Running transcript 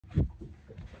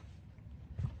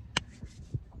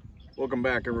Welcome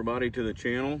back, everybody, to the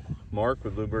channel. Mark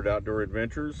with Bluebird Outdoor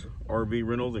Adventures, RV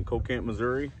Rentals in Coal Camp,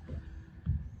 Missouri.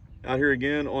 Out here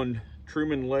again on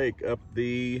Truman Lake up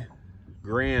the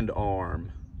Grand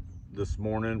Arm this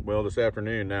morning, well, this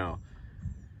afternoon now.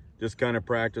 Just kind of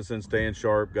practicing, staying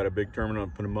sharp. Got a big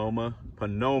tournament on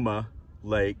Panoma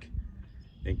Lake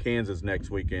in Kansas next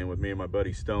weekend with me and my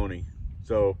buddy Stoney.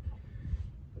 So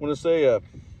I want to say,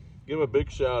 give a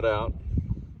big shout out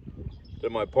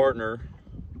to my partner,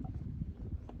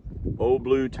 Old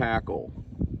Blue Tackle.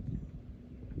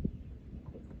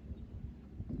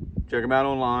 Check them out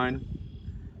online.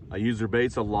 I use their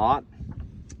baits a lot.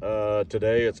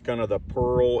 Today it's kind of the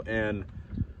pearl and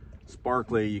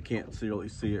sparkly. You can't really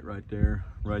see it right there,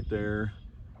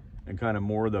 and kind of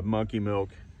more the monkey milk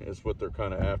is what they're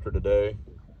kind of after today.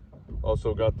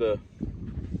 Also got the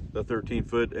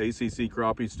 13-foot ACC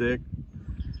crappie stick.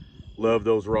 Love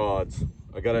those rods.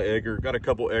 I got a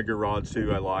couple Edgar rods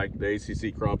too I like. The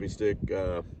ACC crappie stick,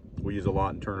 we use a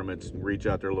lot in tournaments and reach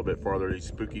out there a little bit farther. These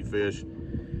spooky fish,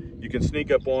 you can sneak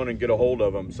up on and get a hold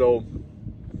of them. So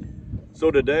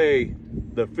today,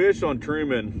 the fish on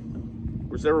Truman,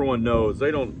 which everyone knows,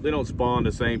 they don't spawn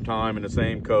the same time in the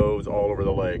same coves all over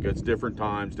the lake. It's different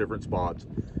times, different spots.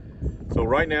 So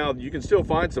right now, you can still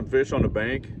find some fish on the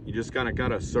bank. You just kind of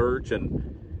gotta search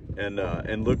and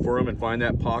look for them and find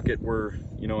that pocket where,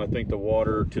 you know, I think the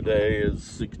water today is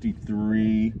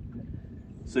 62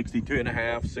 and a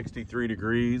half, 63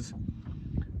 degrees.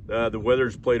 The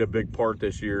weather's played a big part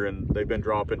this year, and they've been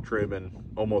dropping Truman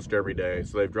almost every day.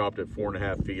 So they've dropped it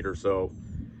 4.5 feet or so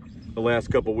the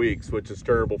last couple weeks, which is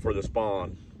terrible for the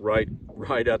spawn, right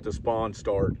at the spawn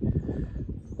start.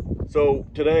 So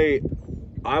today,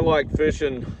 I like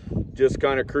fishing, just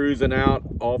kind of cruising out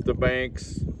off the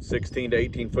banks, 16 to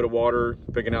 18 foot of water,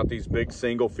 picking out these big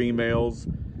single females.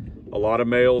 A lot of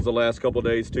males the last couple of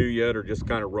days too yet are just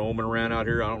kind of roaming around out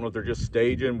here. I don't know if they're just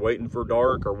staging, waiting for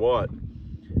dark or what.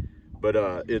 But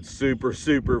it's super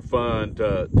fun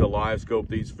to live scope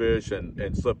these fish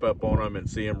and slip up on them and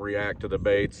see them react to the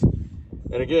baits.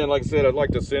 And again, like I said, I'd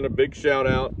like to send a big shout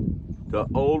out to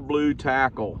Old Blue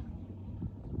Tackle.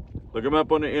 Look them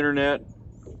up on the internet.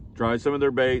 Try some of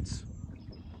their baits.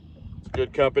 It's a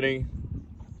good company,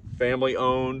 family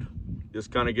owned,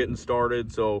 just kind of getting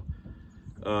started. So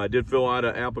I did fill out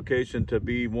an application to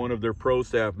be one of their pro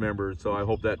staff members, so I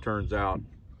hope that turns out.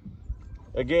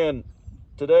 Again,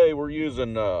 today we're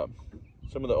using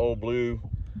some of the Old Blue.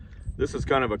 This is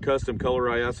kind of a custom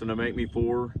color I asked them to make me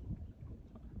for.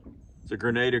 It's a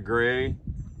Grenada Gray.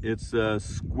 It's a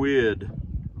squid.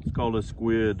 It's called a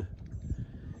squid.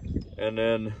 And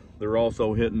then they're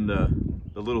also hitting the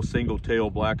little single tail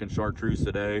black and chartreuse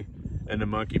today, and the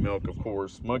monkey milk, of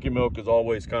course. Monkey milk is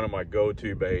always kind of my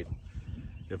go-to bait.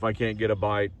 If I can't get a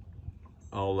bite,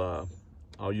 I'll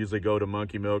usually go to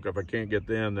monkey milk. If I can't get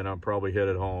them, then I'll probably head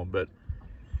it home. But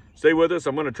stay with us.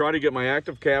 I'm going to try to get my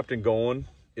active captain going.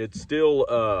 It still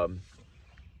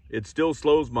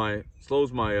slows my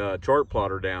chart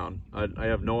plotter down. I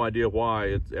have no idea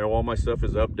why. All my stuff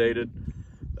is updated.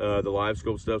 The live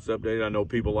scope stuff's updated. I know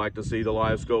people like to see the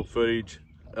live scope footage,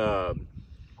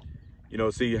 you know,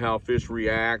 see how fish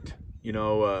react. You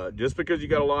know, just because you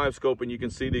got a live scope and you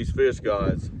can see these fish,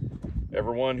 guys,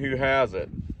 everyone who has it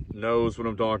knows what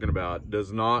I'm talking about.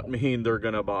 Does not mean they're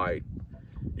gonna bite.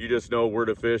 You just know where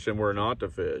to fish and where not to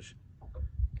fish.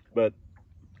 But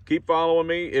keep following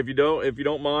me. If you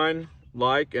don't mind,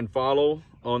 like and follow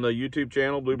on the YouTube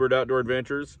channel, Bluebird Outdoor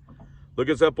Adventures. Look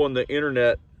us up on the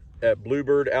internet at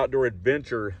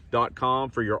bluebirdoutdooradventure.com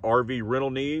for your RV rental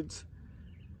needs.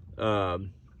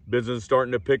 Business is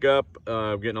starting to pick up.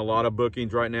 I'm getting a lot of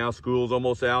bookings right now. School's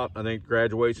almost out. I think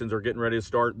graduations are getting ready to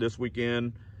start this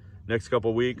weekend, next couple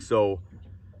of weeks. So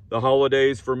the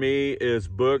holidays for me is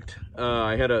booked.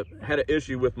 I had an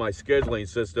issue with my scheduling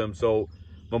system. So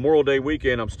Memorial Day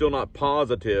weekend, I'm still not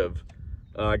positive.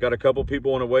 I got a couple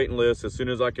people on a waiting list. As soon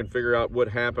as I can figure out what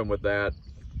happened with that,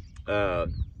 I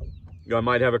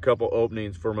might have a couple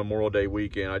openings for Memorial Day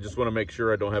weekend. I just want to make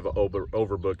sure I don't have an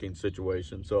overbooking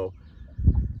situation. So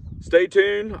stay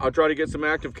tuned. I'll try to get some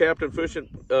active captain footage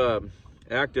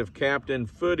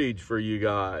for you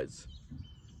guys.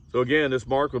 So again, this is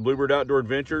Mark with Bluebird Outdoor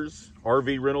Adventures,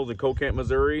 RV Rentals in Coal Camp,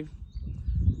 Missouri.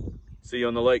 See you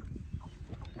on the lake.